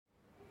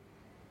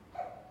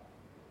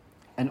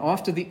And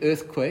after the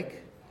earthquake,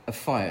 a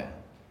fire.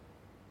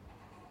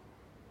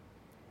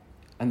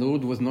 And the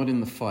Lord was not in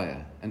the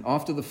fire. And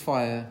after the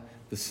fire,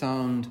 the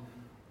sound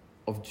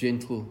of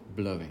gentle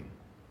blowing.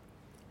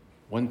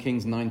 1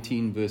 Kings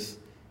 19, verse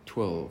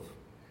 12.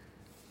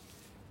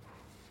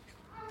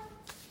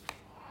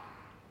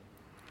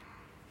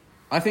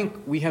 I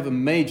think we have a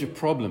major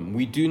problem.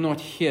 We do not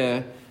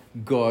hear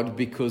God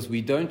because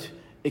we don't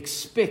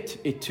expect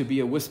it to be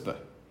a whisper.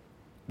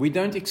 We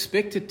don't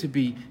expect it to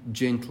be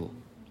gentle.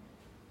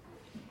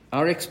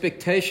 Our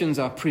expectations,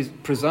 our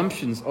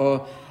presumptions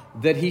are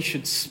that he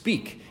should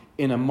speak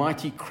in a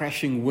mighty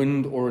crashing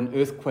wind or an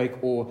earthquake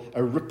or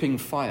a ripping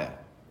fire.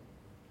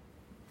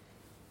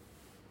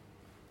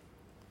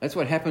 That's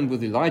what happened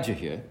with Elijah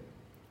here.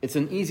 It's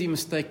an easy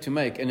mistake to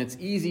make, and it's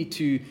easy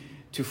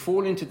to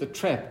fall into the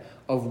trap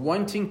of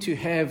wanting to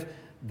have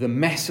the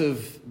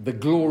massive, the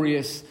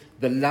glorious,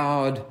 the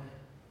loud,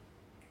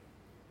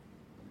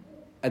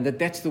 and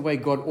that's the way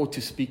God ought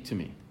to speak to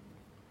me.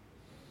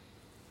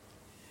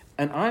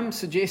 And I'm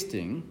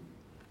suggesting,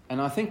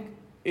 and I think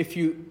if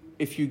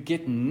you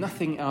get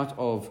nothing out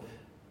of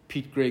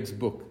Pete Greig's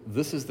book,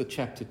 this is the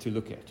chapter to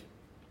look at.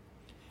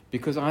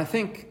 Because I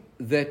think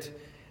that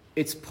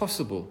it's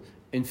possible,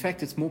 in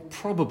fact, it's more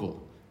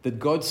probable that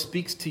God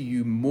speaks to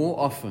you more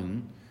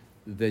often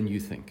than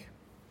you think.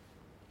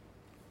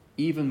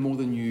 Even more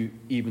than you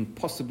even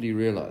possibly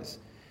realize.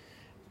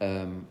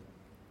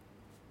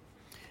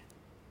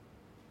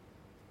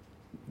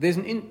 There's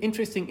an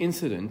interesting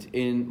incident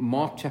in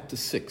Mark chapter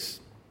 6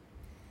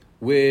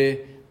 where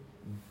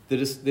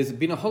there's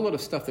been a whole lot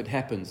of stuff that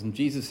happens, and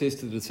Jesus says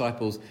to the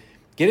disciples,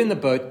 get in the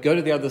boat, go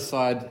to the other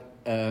side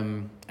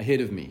ahead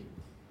of me.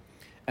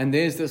 And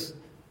there's this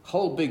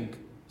whole big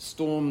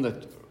storm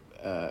that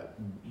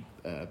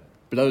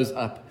blows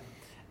up,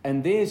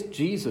 and there's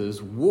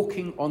Jesus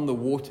walking on the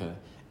water,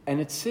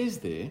 and it says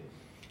there,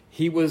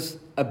 he was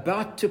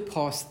about to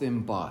pass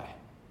them by.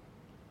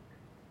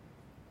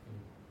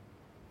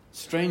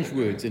 Strange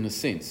words in a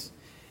sense,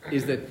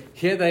 is that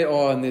here they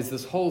are and there's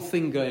this whole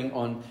thing going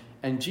on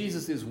and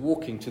Jesus is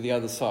walking to the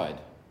other side.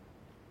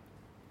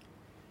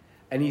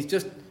 And he's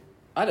just,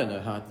 I don't know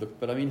how it looked,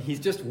 but I mean, he's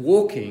just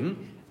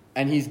walking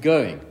and he's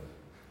going.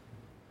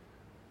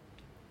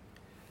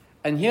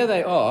 And here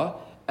they are,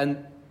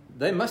 and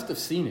they must have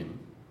seen him,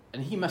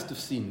 and he must have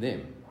seen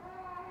them.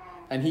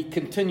 And he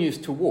continues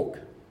to walk.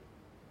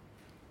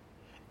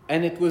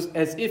 And it was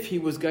as if he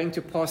was going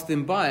to pass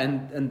them by,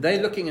 and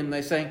they're looking and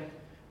they're saying,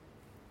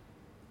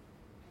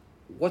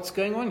 what's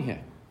going on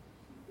here?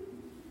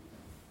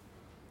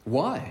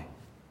 Why?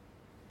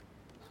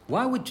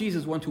 Why would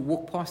Jesus want to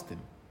walk past them?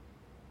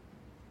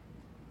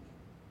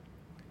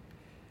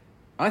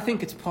 I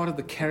think it's part of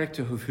the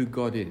character of who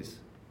God is.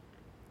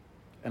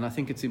 And I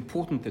think it's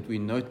important that we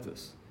note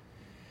this.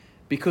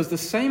 Because the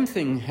same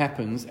thing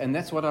happens, and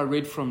that's what I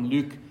read from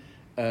Luke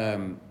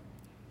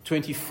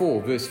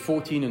 24, verse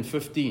 14 and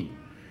 15,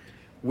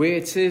 where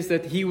it says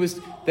that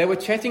they were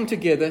chatting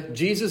together,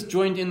 Jesus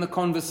joined in the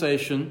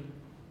conversation,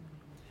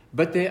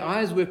 but their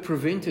eyes were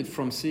prevented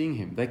from seeing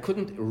him. They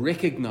couldn't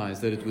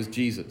recognize that it was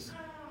Jesus.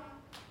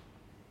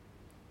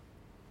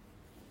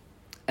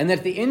 And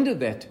at the end of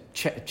that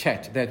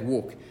chat, that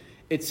walk,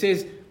 it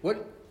says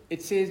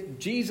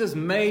Jesus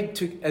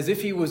made as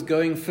if he was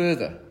going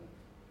further.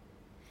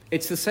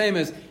 It's the same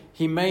as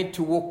he made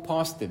to walk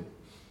past them.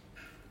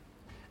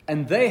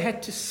 And they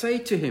had to say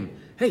to him,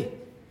 hey,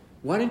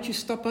 why don't you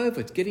stop over?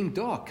 It's getting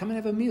dark. Come and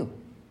have a meal.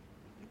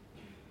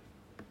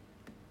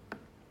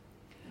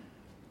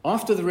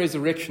 After the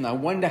resurrection, I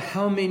wonder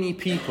how many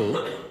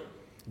people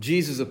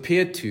Jesus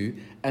appeared to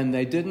and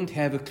they didn't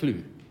have a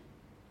clue.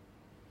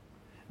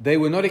 They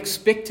were not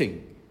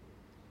expecting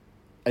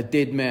a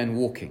dead man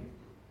walking.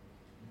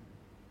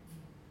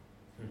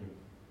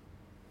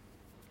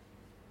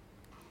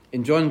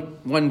 In John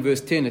 1 verse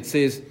 10 it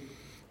says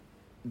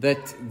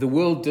that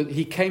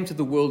he came to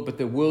the world, but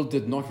the world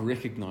did not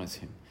recognize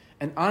him.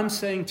 And I'm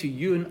saying to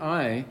you and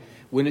I,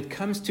 when it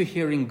comes to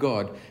hearing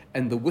God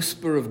and the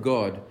whisper of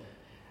God,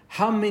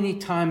 how many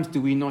times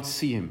do we not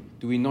see him?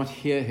 Do we not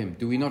hear him?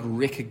 Do we not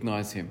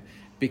recognize him?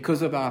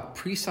 Because of our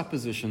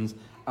presuppositions,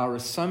 our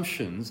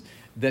assumptions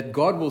that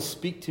God will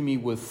speak to me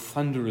with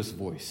thunderous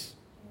voice.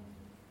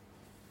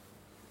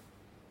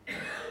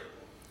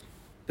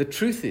 The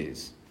truth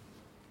is,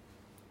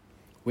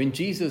 when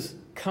Jesus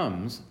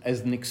comes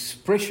as an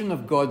expression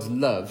of God's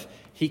love,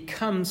 he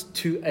comes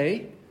to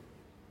a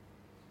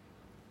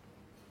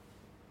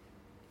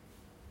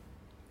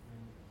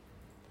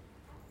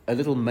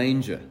little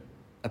manger,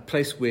 a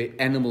place where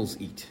animals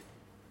eat.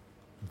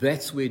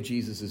 That's where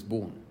Jesus is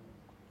born.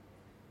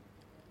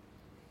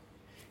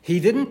 He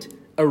didn't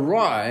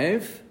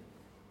arrive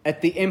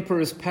at the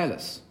emperor's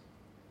palace.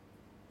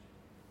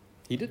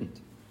 He didn't.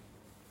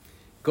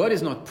 God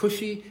is not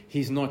pushy,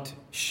 he's not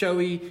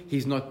showy,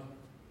 he's not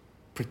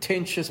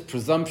pretentious,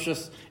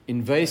 presumptuous,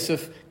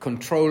 invasive,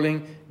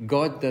 controlling.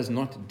 God does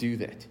not do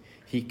that.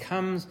 He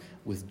comes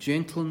with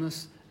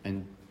gentleness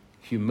and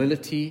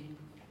humility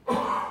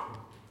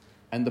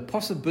and the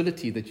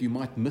possibility that you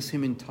might miss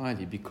him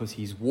entirely because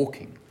he's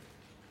walking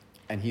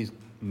and he's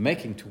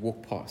making to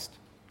walk past.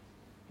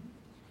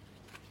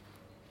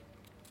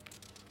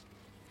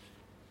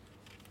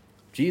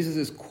 Jesus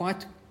is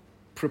quite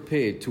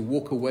prepared to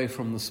walk away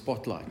from the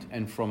spotlight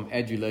and from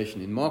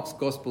adulation. In Mark's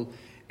gospel,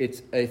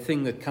 it's a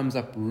thing that comes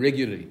up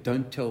regularly.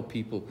 Don't tell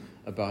people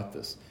about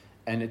this.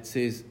 And it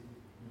says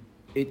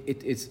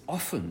it's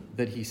often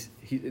that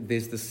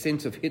there's this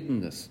sense of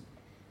hiddenness.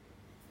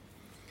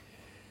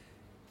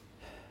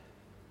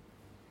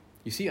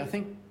 You see, I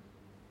think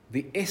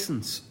the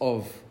essence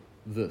of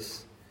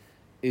this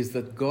is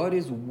that God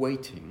is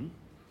waiting.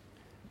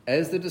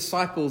 As the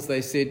disciples,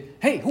 they said,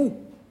 "Hey,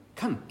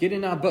 come, get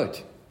in our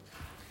boat."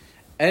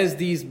 As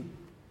these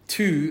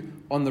two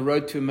on the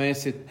road to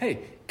Emmaus said,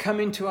 "Hey, come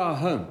into our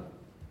home."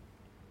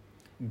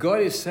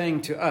 God is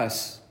saying to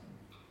us,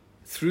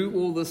 through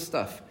all this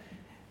stuff,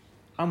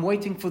 I'm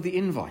waiting for the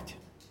invite.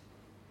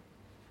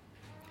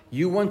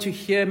 You want to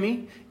hear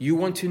me? You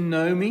want to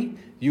know me?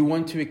 You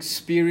want to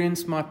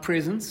experience my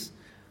presence?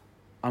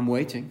 I'm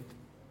waiting.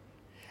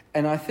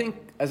 And I think,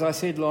 as I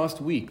said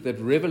last week, that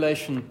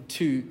Revelation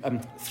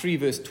 3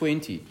 verse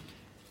 20,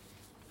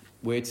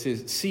 where it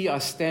says, "See, I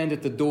stand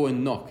at the door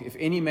and knock. If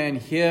any man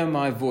hear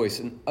my voice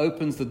and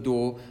opens the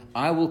door,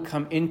 I will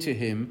come into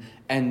him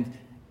and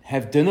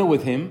have dinner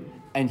with him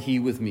and he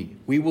with me."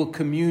 We will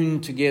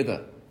commune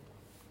together.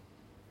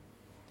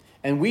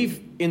 And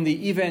we've, in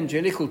the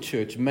evangelical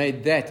church,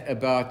 made that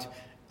about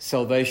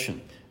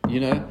salvation.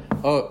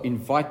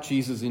 Invite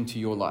Jesus into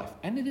your life.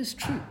 And it is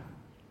true.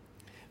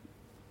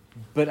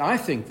 But I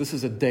think this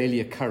is a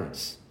daily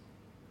occurrence.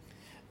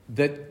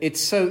 That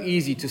it's so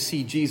easy to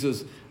see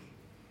Jesus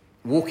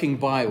walking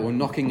by or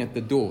knocking at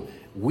the door.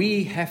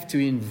 We have to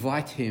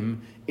invite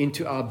him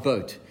into our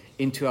boat,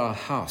 into our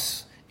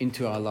house,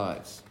 into our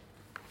lives,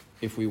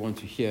 if we want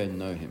to hear and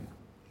know him.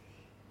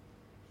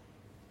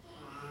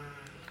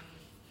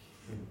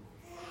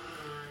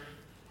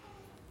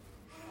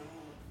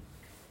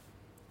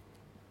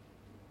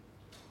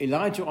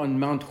 Elijah on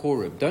Mount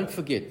Horeb. Don't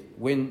forget,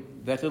 when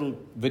that little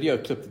video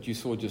clip that you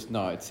saw just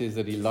now, it says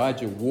that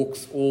Elijah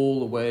walks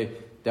all the way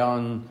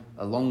down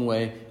a long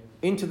way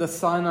into the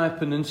Sinai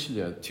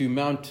Peninsula to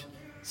Mount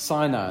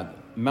Sinai,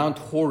 Mount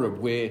Horeb,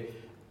 where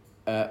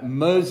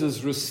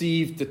Moses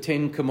received the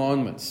 10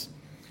 Commandments.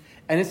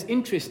 And it's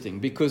interesting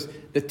because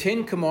the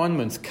 10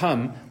 Commandments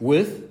come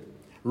with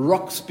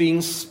rocks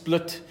being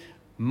split,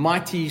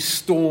 mighty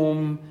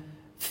storm,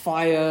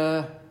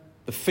 fire,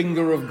 the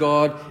finger of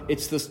God.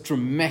 It's this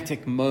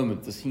dramatic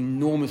moment, this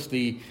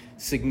enormously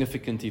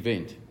significant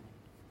event.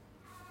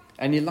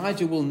 And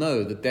Elijah will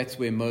know that that's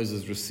where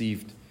Moses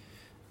received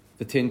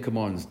the 10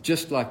 Commandments,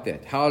 just like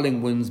that.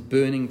 Howling winds,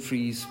 burning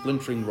trees,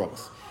 splintering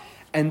rocks.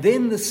 And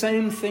then the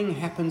same thing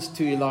happens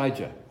to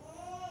Elijah.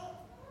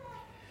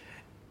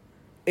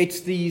 It's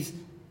these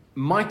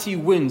mighty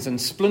winds and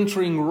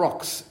splintering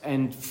rocks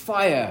and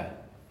fire,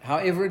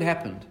 however it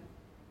happened.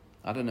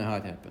 I don't know how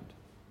it happened,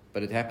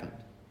 but it happened.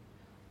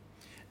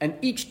 And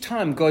each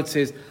time God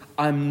says,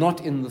 I'm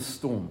not in the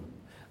storm.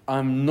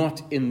 I'm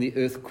not in the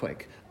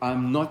earthquake.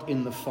 I'm not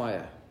in the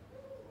fire.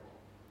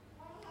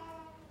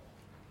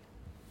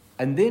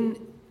 And then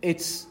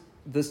it's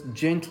this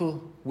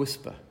gentle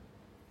whisper.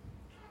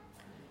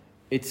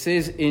 It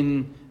says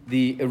in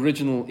the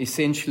original,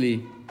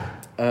 essentially,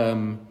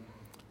 I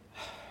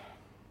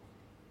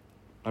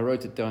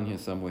wrote it down here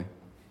somewhere.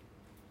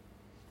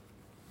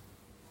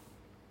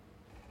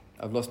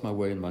 I've lost my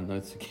way in my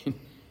notes again.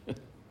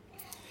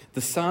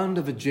 The sound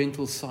of a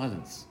gentle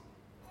silence.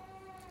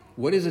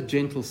 What is a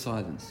gentle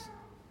silence?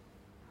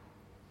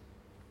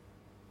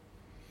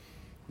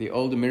 The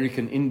old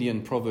American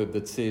Indian proverb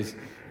that says,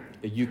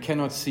 you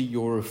cannot see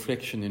your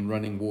reflection in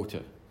running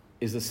water,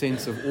 is a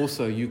sense of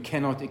also you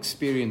cannot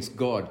experience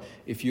God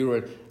if you're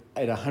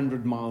at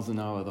 100 miles an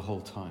hour the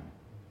whole time.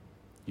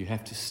 You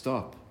have to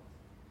stop.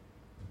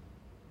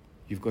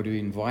 You've got to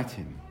invite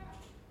him.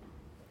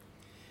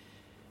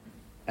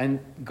 And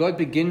God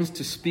begins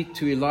to speak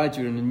to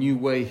Elijah in a new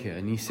way here.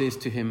 And he says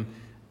to him,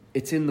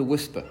 it's in the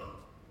whisper.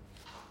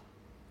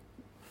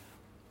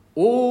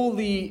 All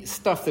the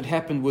stuff that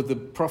happened with the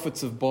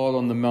prophets of Baal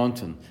on the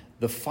mountain,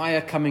 the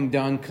fire coming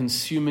down,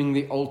 consuming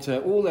the altar,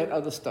 all that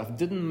other stuff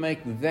didn't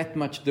make that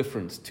much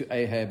difference to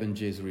Ahab and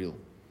Jezreel.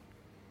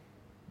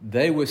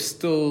 They were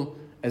still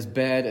as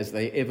bad as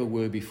they ever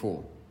were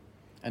before.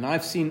 And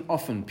I've seen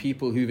often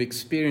people who've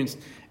experienced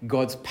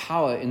God's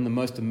power in the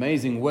most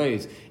amazing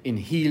ways, in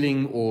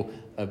healing or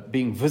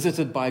being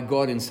visited by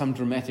God in some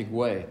dramatic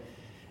way.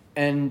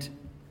 And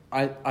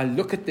I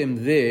look at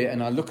them there,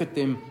 and I look at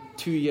them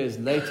 2 years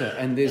later,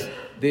 and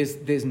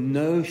there's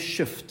no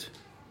shift.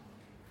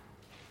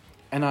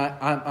 And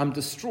I'm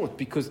distraught,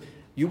 because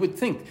you would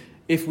think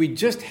if we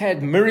just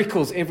had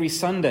miracles every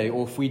Sunday,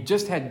 or if we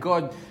just had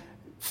God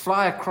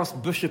fly across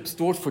Bishop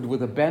Stortford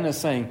with a banner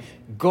saying,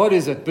 God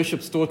is at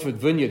Bishop Stortford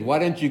Vineyard, why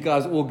don't you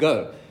guys all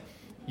go?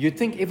 You'd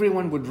think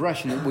everyone would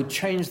rush and it would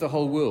change the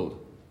whole world.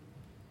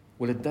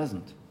 Well, it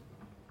doesn't.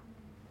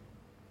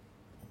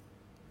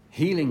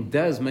 Healing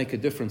does make a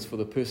difference for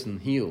the person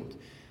healed.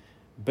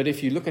 But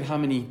if you look at how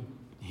many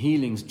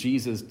healings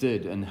Jesus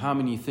did and how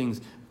many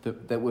things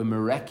that were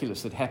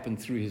miraculous that happened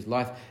through his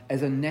life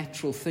as a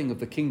natural thing of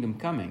the kingdom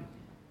coming,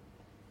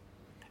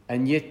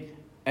 and yet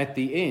at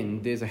the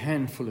end there's a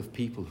handful of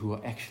people who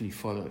are actually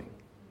following.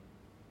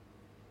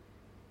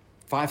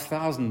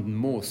 5,000 and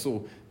more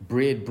saw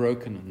bread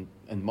broken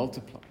and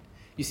multiplied.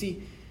 You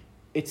see,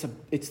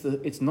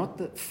 it's not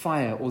the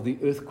fire or the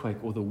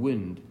earthquake or the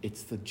wind.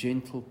 It's the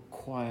gentle,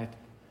 quiet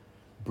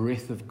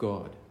breath of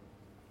God.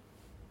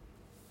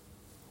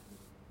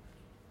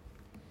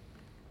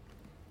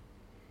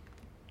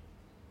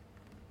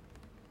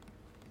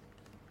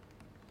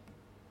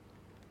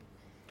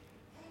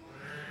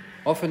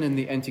 Often in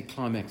the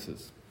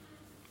anticlimaxes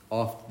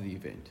after the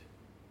event.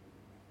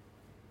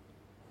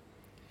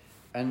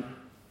 And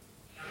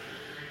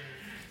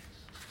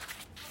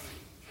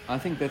I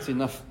think that's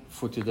enough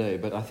for today,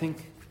 but I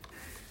think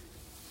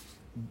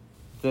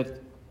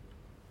that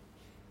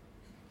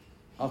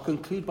I'll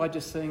conclude by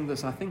just saying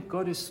this. I think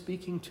God is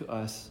speaking to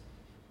us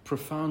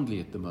profoundly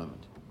at the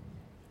moment,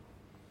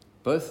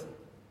 both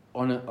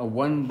on a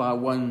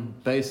one-by-one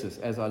basis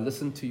as I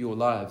listen to your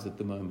lives at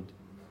the moment,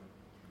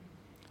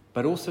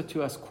 but also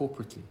to us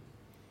corporately.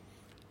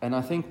 And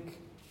I think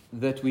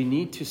that we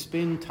need to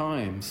spend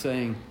time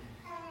saying,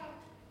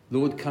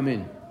 Lord, come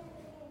in.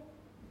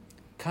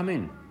 Come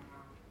in.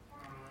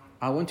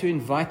 I want to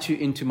invite you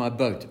into my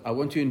boat. I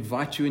want to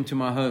invite you into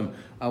my home.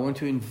 I want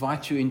to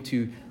invite you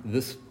into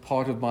this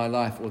part of my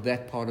life or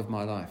that part of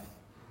my life.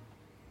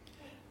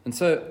 And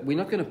so we're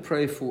not going to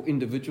pray for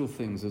individual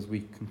things as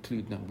we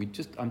conclude now.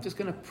 I'm just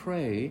going to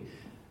pray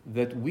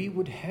that we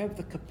would have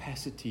the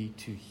capacity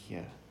to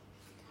hear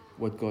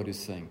what God is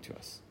saying to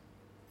us.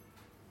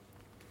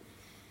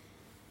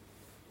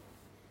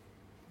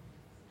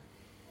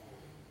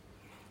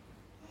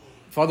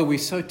 Father, we're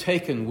so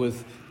taken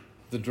with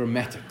the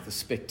dramatic, the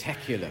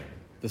spectacular,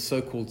 the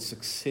so-called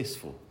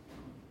successful.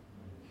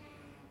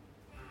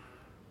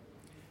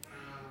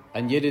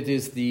 And yet it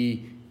is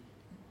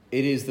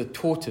the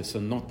tortoise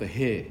and not the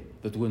hare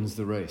that wins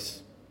the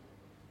race.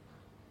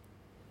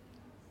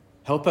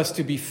 Help us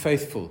to be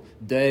faithful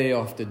day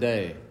after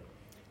day.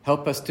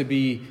 Help us to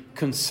be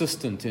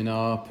consistent in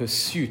our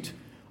pursuit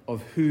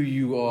of who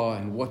you are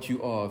and what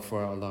you are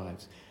for our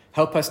lives.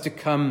 Help us to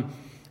come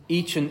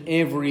each and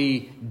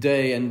every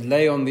day and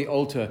lay on the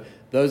altar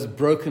those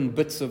broken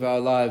bits of our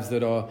lives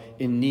that are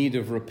in need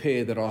of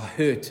repair, that are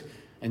hurt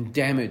and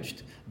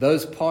damaged.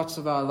 Those parts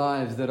of our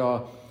lives that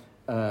are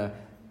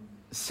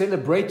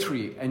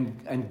celebratory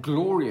and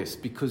glorious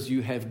because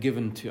you have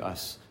given to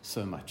us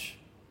so much.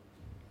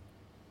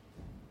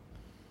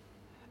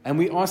 And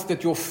we ask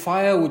that your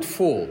fire would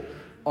fall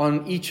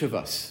on each of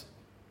us,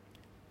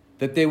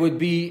 that there would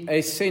be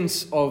a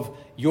sense of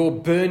your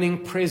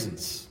burning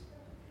presence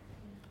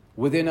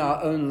within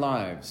our own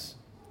lives.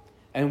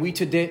 And we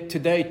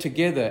today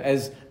together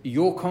as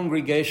your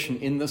congregation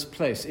in this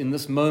place, in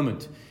this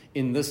moment,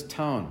 in this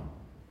town,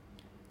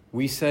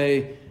 we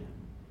say,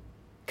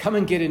 come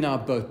and get in our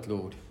boat,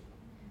 Lord.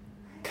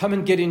 Come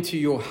and get into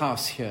your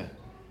house here.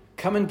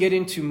 Come and get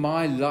into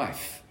my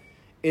life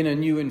in a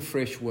new and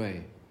fresh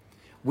way.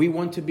 We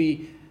want to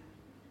be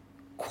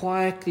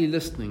quietly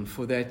listening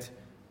for that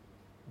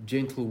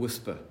gentle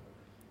whisper,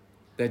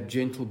 that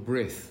gentle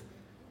breath,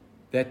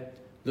 that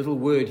little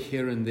word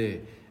here and there.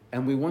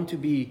 And we want to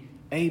be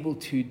able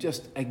to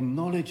just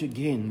acknowledge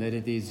again that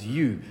it is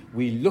you.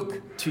 We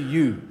look to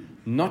you,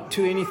 not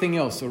to anything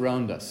else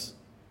around us.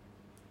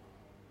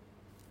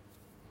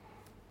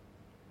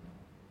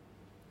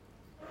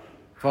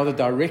 Father,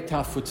 direct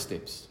our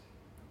footsteps,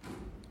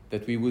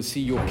 that we will see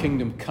your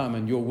kingdom come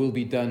and your will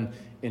be done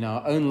in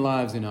our own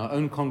lives, in our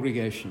own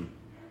congregation,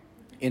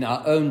 in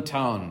our own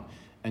town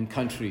and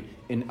country,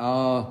 in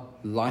our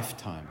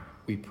lifetime,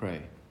 we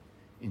pray.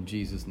 In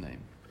Jesus' name,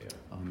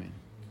 amen.